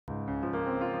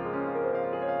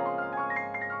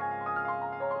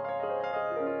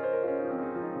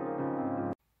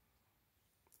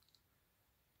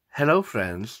Hello,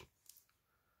 friends,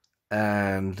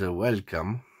 and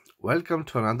welcome. Welcome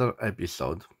to another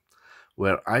episode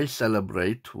where I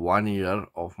celebrate 1 year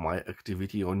of my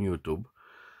activity on YouTube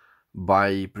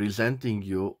by presenting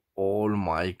you all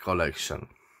my collection.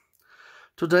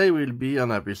 Today will be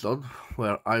an episode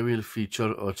where I will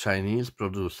feature a Chinese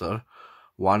producer,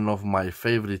 one of my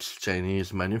favorite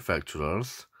Chinese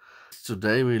manufacturers.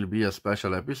 Today will be a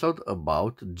special episode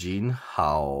about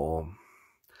Jinhao.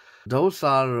 Those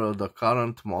are the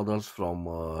current models from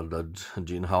the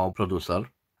Jinhao producer,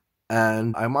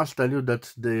 and I must tell you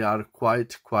that they are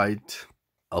quite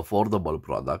affordable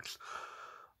products.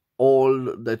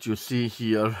 All that you see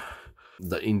here,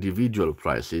 the individual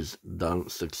prices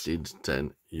don't exceed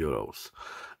 10 euros.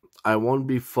 I won't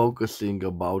be focusing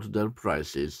about their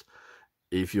prices.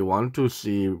 If you want to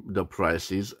see the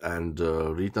prices and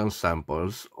written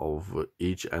samples of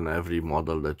each and every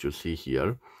model that you see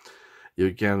here,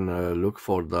 you can look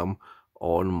for them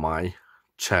on my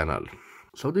channel.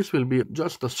 So this will be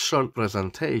just a short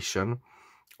presentation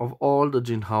of all the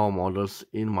Jinhao models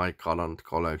in my current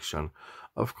collection.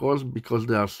 Of course, because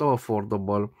they are so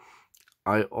affordable,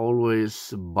 I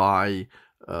always buy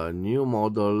new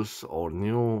models or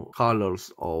new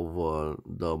colors of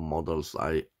the models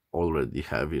I already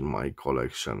have in my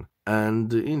collection.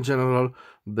 And in general,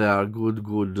 they are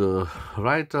good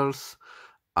writers.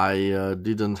 I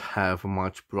didn't have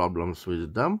much problems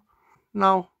with them.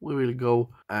 Now we will go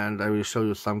and I will show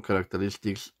you some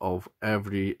characteristics of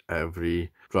every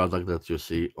product that you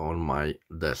see on my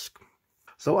desk.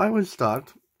 So I will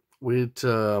start with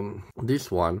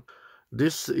this one.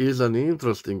 This is an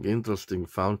interesting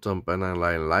fountain pen and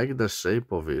I like the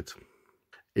shape of it.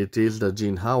 It is the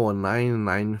Jinhao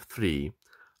 993,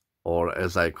 or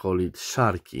as I call it,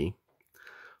 Sharky,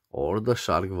 or the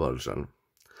shark version.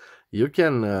 You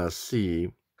can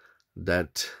see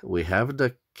that we have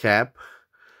the cap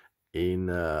in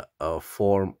a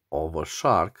form of a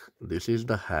shark. This is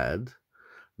the head,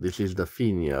 this is the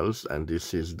finials, and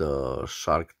this is the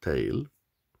shark tail.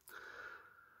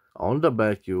 On the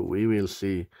back we will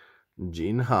see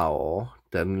Jinhao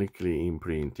technically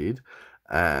imprinted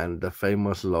and the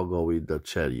famous logo with the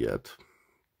chariot.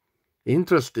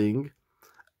 Interesting,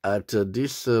 at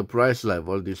this price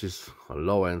level, this is a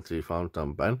low entry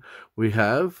fountain pen, we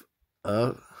have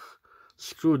a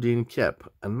screwed in cap,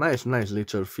 a nice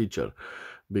little feature,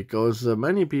 because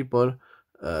many people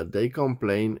they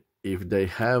complain if they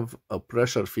have a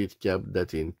pressure fit cap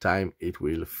that in time it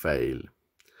will fail,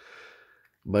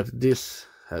 but this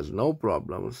has no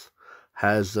problems,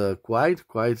 has a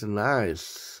quite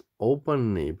nice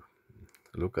open nib.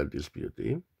 Look at this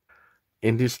beauty.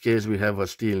 In this case we have a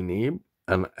steel nib,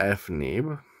 an F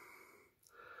nib,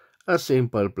 a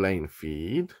simple plain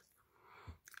feed.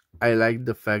 I like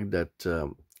the fact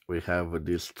that we have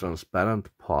this transparent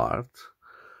part.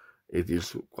 It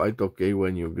is quite okay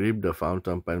when you grip the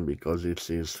fountain pen because it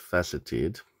is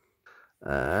faceted,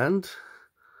 and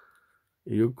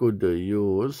you could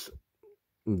use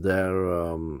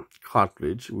their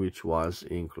cartridge, which was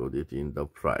included in the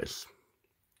price.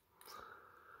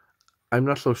 I'm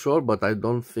not so sure, but I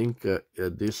don't think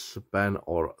this pen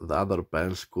or the other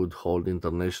pens could hold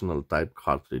international type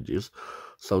cartridges,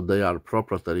 so they are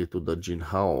proprietary to the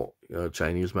Jinhao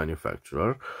Chinese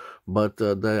manufacturer, but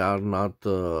they are not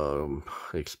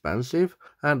expensive,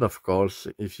 and of course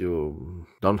if you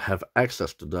don't have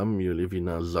access to them, you live in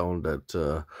a zone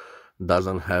that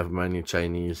doesn't have many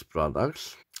Chinese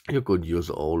products, you could use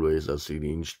always a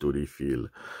syringe to refill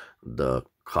the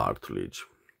cartridge.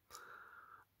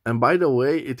 And by the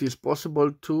way, it is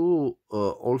possible to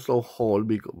also hold,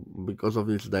 because of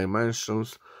its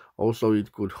dimensions, also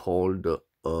it could hold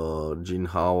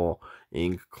Jinhao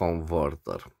ink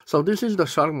converter. So this is the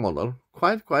shark model,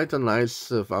 quite a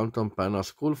nice fountain pen, a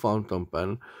school fountain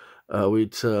pen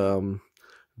with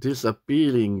this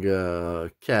appealing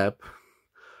cap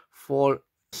for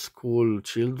school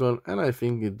children, and I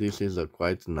think this is a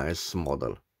quite nice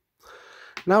model.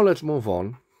 Now let's move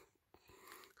on.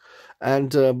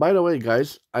 And by the way,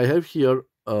 guys, I have here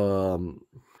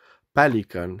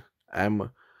Pelican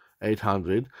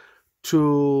M800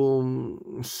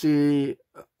 to see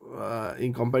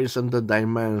in comparison the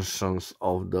dimensions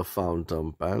of the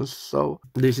fountain pens. So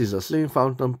this is a slim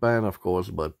fountain pen, of course,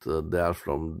 but they are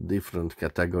from different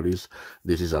categories.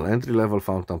 This is an entry-level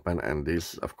fountain pen, and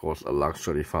this, of course, a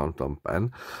luxury fountain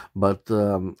pen. But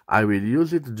I will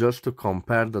use it just to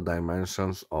compare the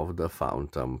dimensions of the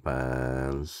fountain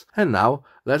pens. And now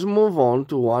let's move on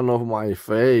to one of my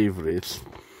favorites.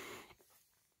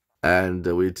 And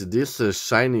with this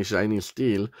shiny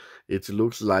steel, it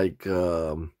looks like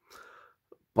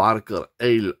Parker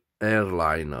Ale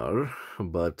airliner,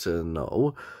 but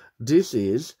no, this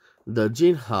is the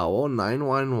Jinhao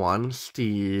 911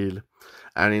 steel.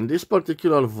 And in this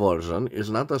particular version, it's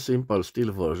not a simple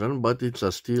steel version, but it's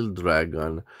a steel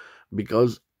dragon,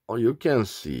 because you can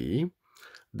see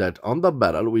that on the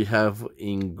barrel we have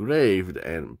engraved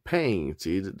and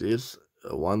painted this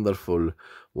wonderful,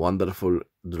 wonderful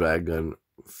dragon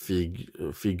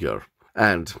figure.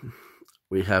 And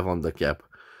we have on the cap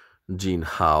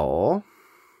Jinhao.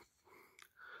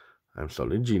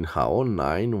 Jinhao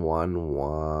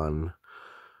 911.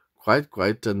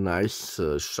 Quite a nice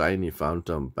shiny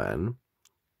fountain pen,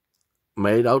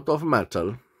 made out of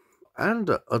metal and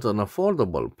at an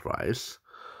affordable price.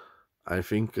 I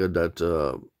think that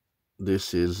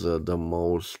this is the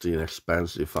most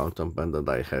inexpensive fountain pen that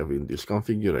I have in this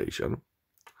configuration.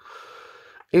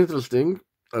 Interesting,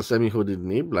 a semi-hooded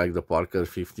nib like the Parker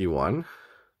 51.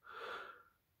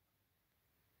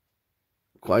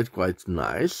 Quite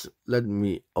nice. Let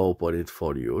me open it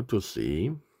for you to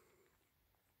see.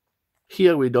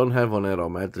 Here we don't have an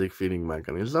aerometric filling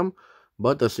mechanism,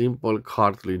 but a simple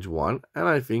cartridge one, and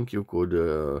I think you could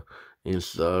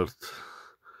insert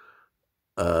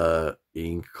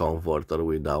ink converter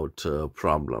without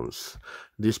problems.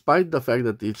 Despite the fact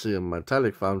that it's a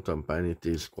metallic fountain pen, it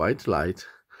is quite light,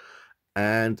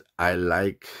 and I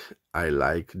like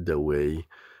the way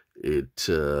it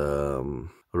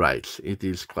writes. It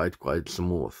is quite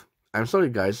smooth. I'm sorry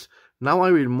guys, now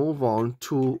I will move on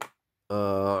to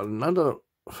another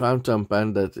fountain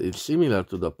pen that is similar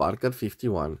to the Parker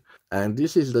 51, and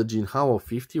this is the Jinhao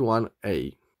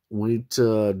 51A with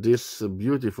this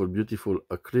beautiful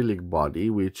acrylic body,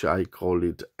 which I call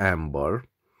it amber.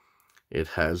 It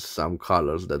has some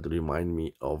colors that remind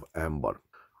me of amber.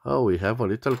 Oh, we have a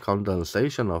little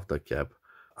condensation of the cap.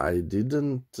 I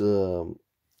didn't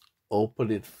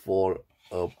open it for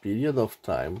a period of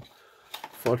time.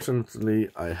 Fortunately,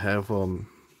 I have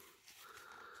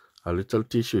a little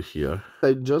tissue here.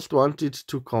 I just wanted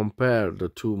to compare the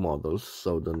two models,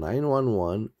 so the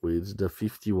 911 with the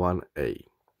 51A.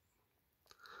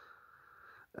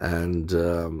 And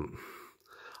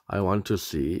I want to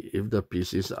see if the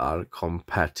pieces are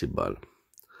compatible.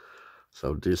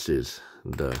 So this is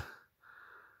the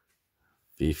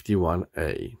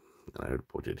 51A. I will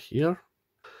put it here.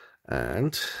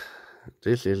 And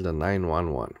this is the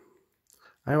 911.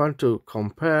 I want to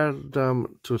compare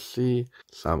them to see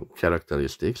some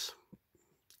characteristics.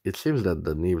 It seems that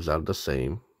the nibs are the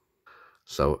same.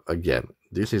 So again,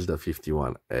 this is the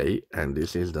 51A and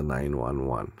this is the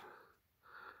 911.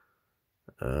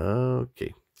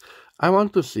 Okay. I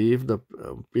want to see if the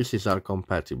pieces are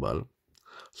compatible.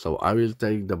 So I will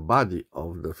take the body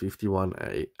of the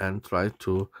 51A and try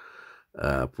to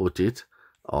put it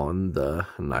on the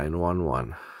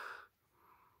 911.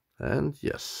 And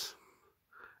yes,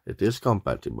 it is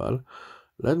compatible.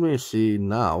 Let me see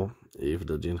now if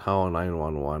the Jinhao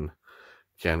 911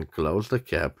 can close the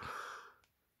cap.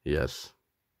 Yes.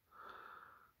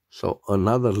 So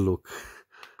another look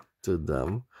to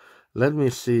them. Let me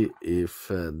see if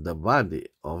the body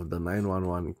of the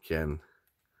 911 can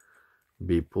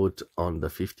be put on the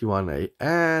 51A.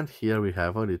 And here we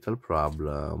have a little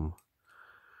problem.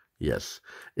 Yes,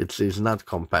 it is not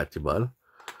compatible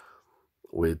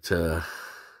with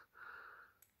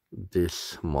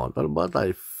this model, but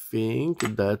I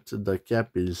think that the cap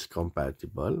is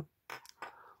compatible.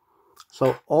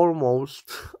 So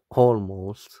almost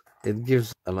it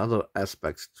gives another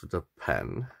aspect to the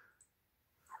pen.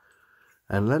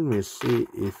 And let me see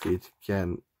if it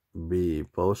can be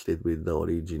posted with the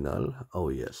original. Oh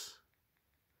yes,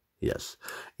 yes,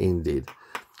 indeed.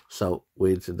 So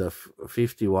with the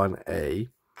 51A,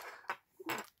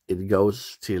 it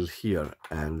goes till here,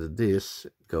 and this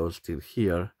goes till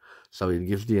here. So it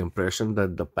gives the impression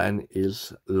that the pen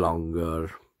is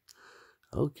longer.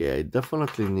 Okay, I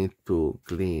definitely need to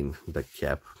clean the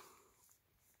cap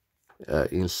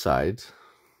inside.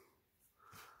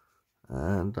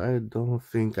 And I don't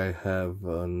think I have,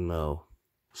 no.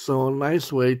 So a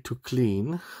nice way to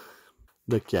clean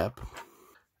the cap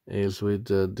is with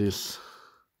this.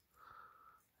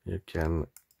 You can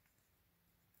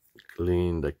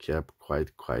clean the cap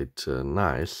quite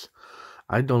nice.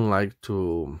 I don't like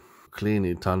to clean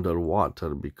it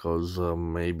underwater because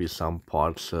maybe some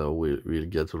parts will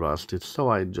get rusted, so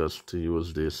I just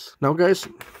use this. Now guys,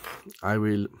 I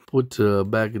will put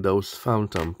back those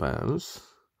fountain pens.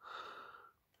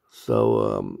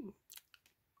 So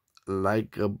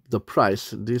like the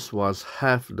price, this was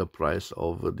half the price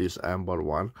of this amber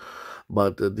one,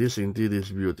 but this indeed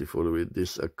is beautiful with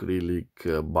this acrylic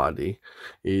body.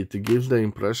 It gives the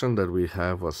impression that we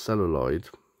have a celluloid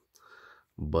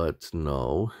but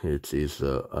no, it is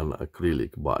an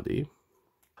acrylic body.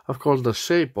 Of course, the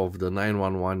shape of the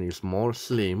 911 is more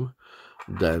slim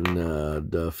than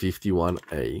the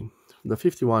 51A. The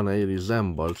 51A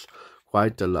resembles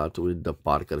quite a lot with the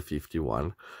Parker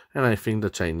 51, and I think the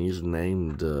Chinese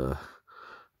named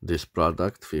this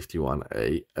product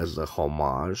 51A as a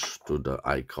homage to the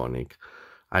iconic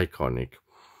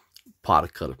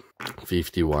Parker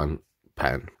 51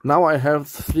 pen. Now I have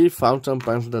three fountain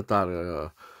pens that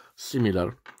are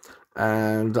similar,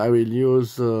 and I will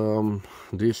use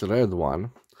this red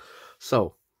one.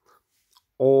 So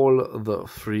all the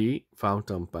three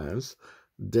fountain pens,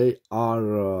 they are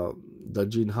the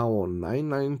Jinhao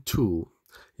 992.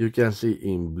 You can see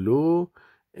in blue,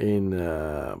 in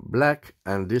black,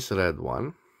 and this red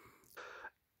one.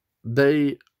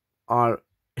 They are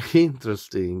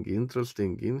interesting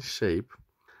in shape,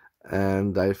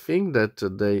 and I think that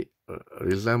they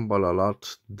resemble a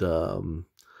lot the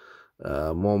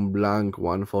Mont Blanc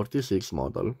 146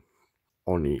 model,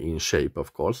 only in shape,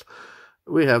 of course.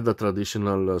 We have the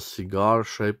traditional cigar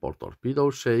shape or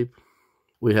torpedo shape.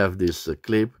 We have this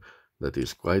clip that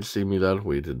is quite similar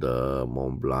with the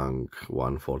Mont Blanc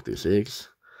 146,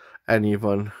 and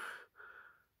even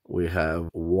we have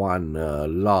one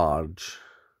large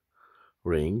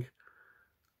ring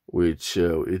which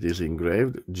it is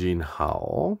engraved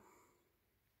Jinhao,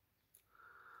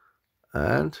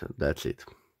 and that's it.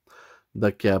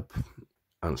 The cap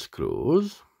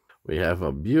unscrews. We have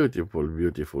a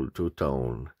beautiful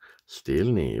two-tone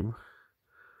steel nib.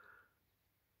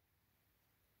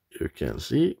 You can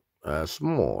see a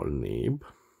small nib.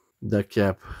 The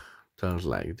cap turns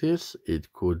like this.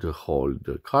 It could hold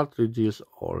cartridges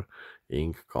or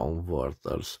ink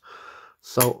converters.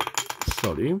 So,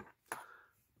 sorry,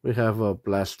 we have a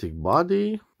plastic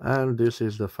body, and this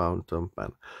is the fountain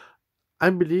pen. I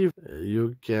believe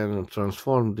you can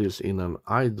transform this in an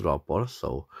eyedropper,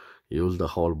 so use the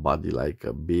whole body like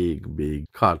a big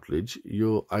cartridge.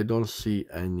 I don't see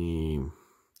any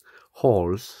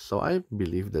holes, so I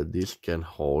believe that this can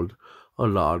hold a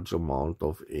large amount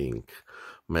of ink.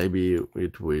 Maybe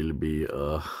it will be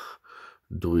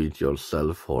do it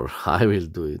yourself, or I will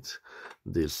do it,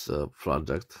 this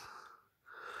project.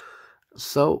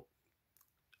 So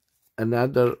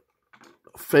another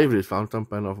favorite fountain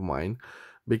pen of mine,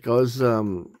 because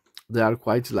they are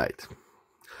quite light.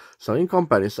 So in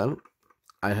comparison,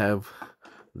 I have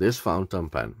this fountain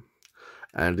pen,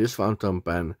 and this fountain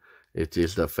pen, it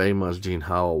is the famous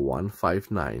Jinhao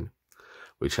 159,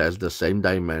 which has the same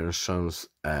dimensions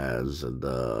as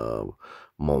the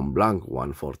Mont Blanc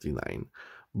 149.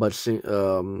 But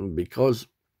because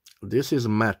this is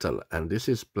metal and this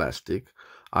is plastic,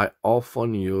 I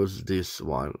often use this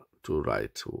one to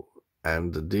write to,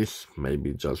 and this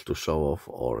maybe just to show off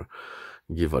or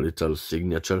give a little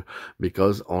signature,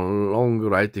 because on long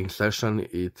writing session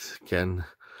it can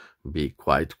be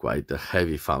quite a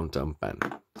heavy fountain pen.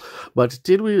 But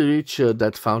till we reach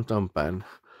that fountain pen,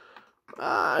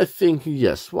 I think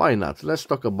yes, why not? Let's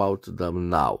talk about them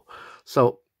now.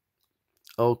 So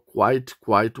a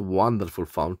quite wonderful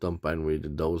fountain pen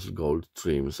with those gold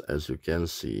trims, as you can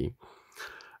see.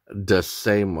 The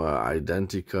same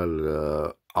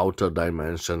identical outer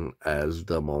dimension as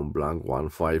the Mont Blanc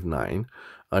 159.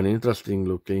 An interesting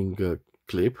looking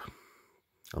clip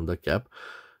on the cap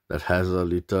that has a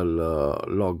little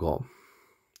logo.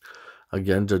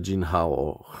 Again, the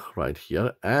Jinhao right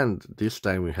here, and this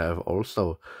time we have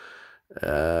also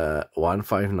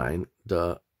 159,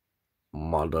 the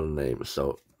model name.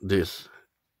 So this,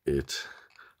 it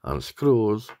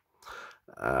unscrews.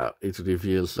 It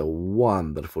reveals a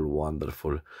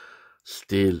wonderful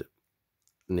steel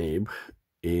nib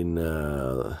in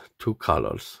two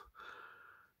colors.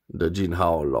 The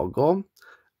Jinhao logo,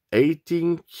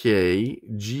 18K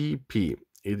GP.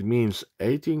 It means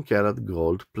 18 karat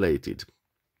gold plated.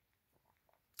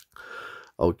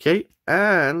 Okay,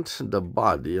 and the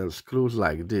body unscrews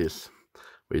like this.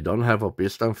 We don't have a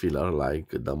piston filler like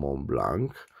the Mont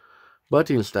Blanc, but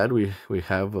instead we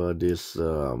have this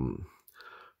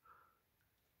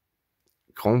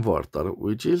converter,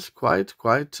 which is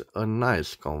quite a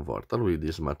nice converter with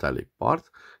this metallic part.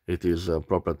 It is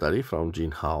proprietary from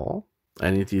Jinhao,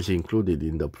 and it is included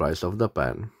in the price of the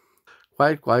pen.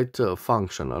 Quite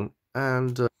functional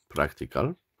and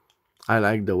practical. I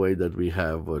like the way that we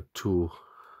have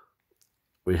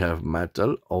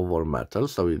metal over metal,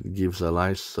 so it gives a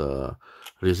nice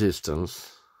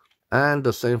resistance. And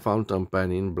the same fountain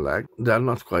pen in black. They are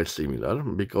not quite similar,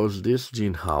 because this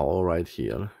Jinhao right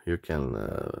here, you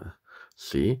can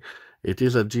see, it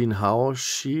is a Jinhao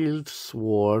Shield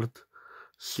Sword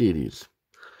series,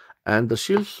 And the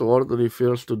shield sword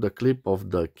refers to the clip of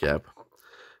the cap.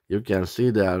 You can see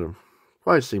they are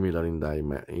quite similar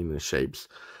in shapes,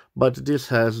 but this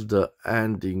has the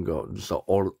ending or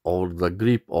the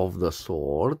grip of the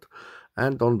sword,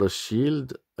 and on the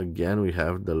shield again we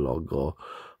have the logo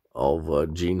of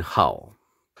Jinhao.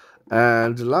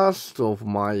 And last of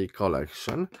my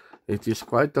collection, it is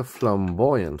quite a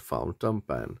flamboyant fountain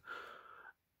pen.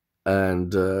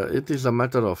 And it is a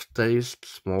matter of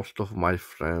taste. Most of my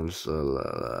friends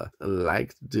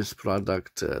liked this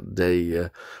product.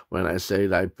 When I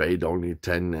said I paid only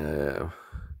 10,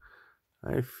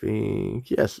 I think,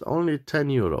 yes, only 10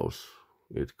 euros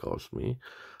it cost me.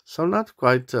 So not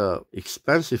quite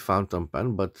expensive fountain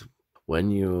pen, but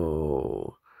when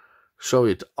you show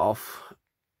it off,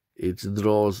 it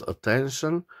draws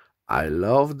attention. I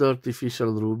love the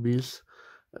artificial rubies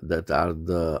that are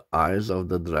the eyes of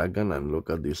the dragon, and look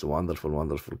at this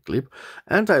wonderful clip.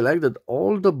 And I like that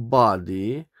all the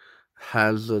body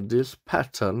has this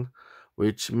pattern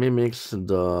which mimics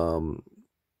the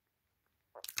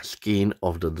skin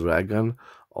of the dragon,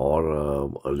 or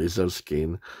a lizard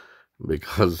skin,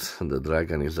 because the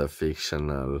dragon is a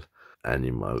fictional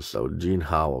animal. So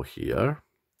Jinhao here,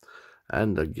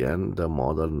 and again the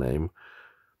model name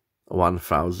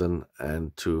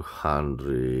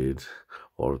 1200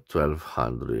 or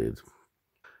 1200.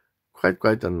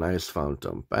 Quite a nice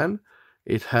fountain pen.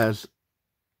 It has,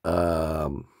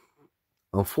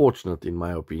 unfortunate in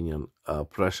my opinion, a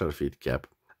pressure fit cap,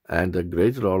 and a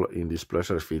great role in this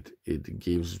pressure fit it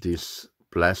gives this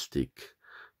plastic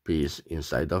piece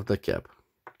inside of the cap.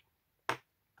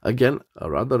 Again, a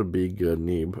rather big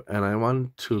nib, and I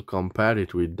want to compare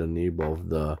it with the nib of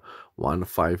the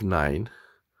 159.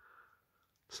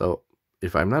 So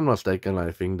if I'm not mistaken,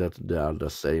 I think that they are the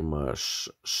same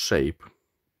shape.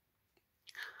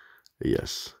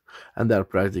 Yes, and they're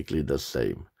practically the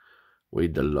same,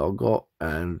 with the logo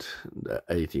and the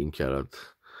 18 karat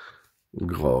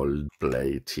gold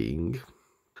plating.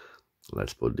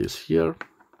 Let's put this here.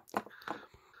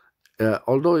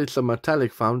 Although it's a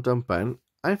metallic fountain pen,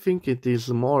 I think it is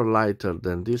more lighter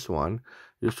than this one.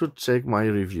 You should check my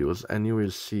reviews and you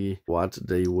will see what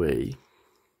they weigh.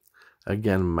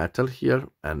 Again, metal here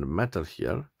and metal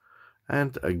here,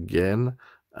 and again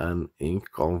an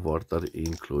ink converter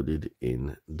included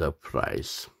in the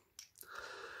price.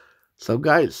 So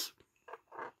guys,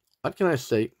 what can I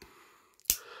say?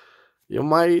 You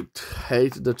might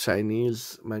hate the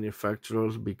Chinese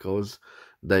manufacturers because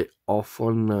they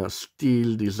often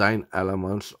steal design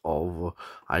elements of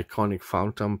iconic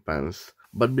fountain pens.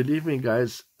 But believe me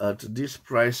guys, at these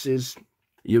prices,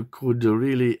 you could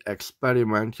really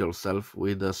experiment yourself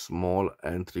with a small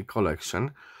entry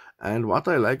collection. And what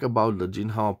I like about the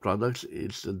Jinhao products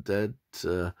is that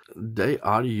they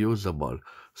are usable.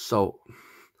 So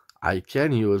I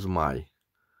can use my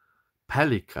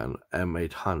Pelican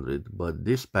M800, but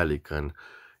this Pelican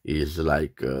is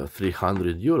like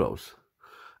 300 euros.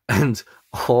 And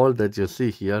all that you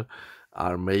see here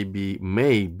are maybe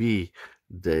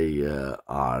they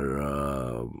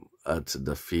are at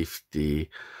the 50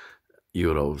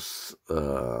 euros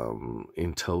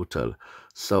in total.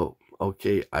 So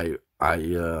okay, I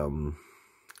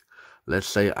let's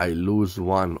say I lose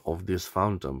one of these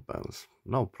fountain pens,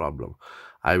 no problem.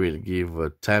 I will give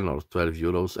 10 or 12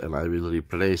 euros and I will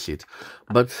replace it.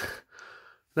 But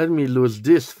let me lose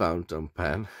this fountain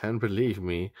pen, and believe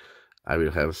me, I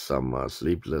will have some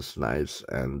sleepless nights,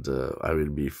 and I will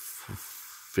be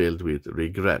filled with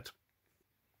regret.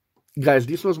 Guys,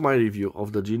 this was my review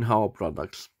of the Jinhao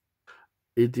products.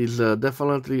 It is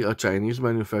definitely a Chinese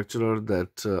manufacturer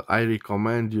that I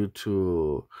recommend you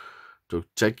to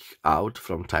check out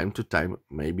from time to time.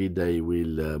 Maybe they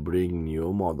will bring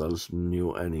new models,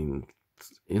 new and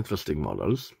interesting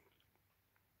models.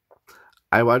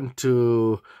 I want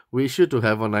to wish you to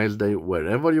have a nice day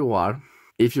wherever you are.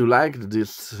 If you liked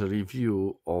this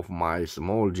review of my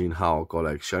small Jinhao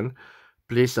collection,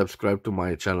 please subscribe to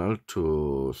my channel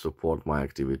to support my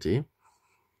activity.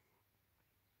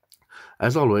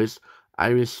 As always,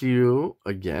 I will see you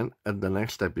again at the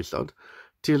next episode.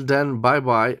 Till then, bye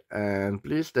bye, and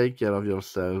please take care of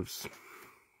yourselves.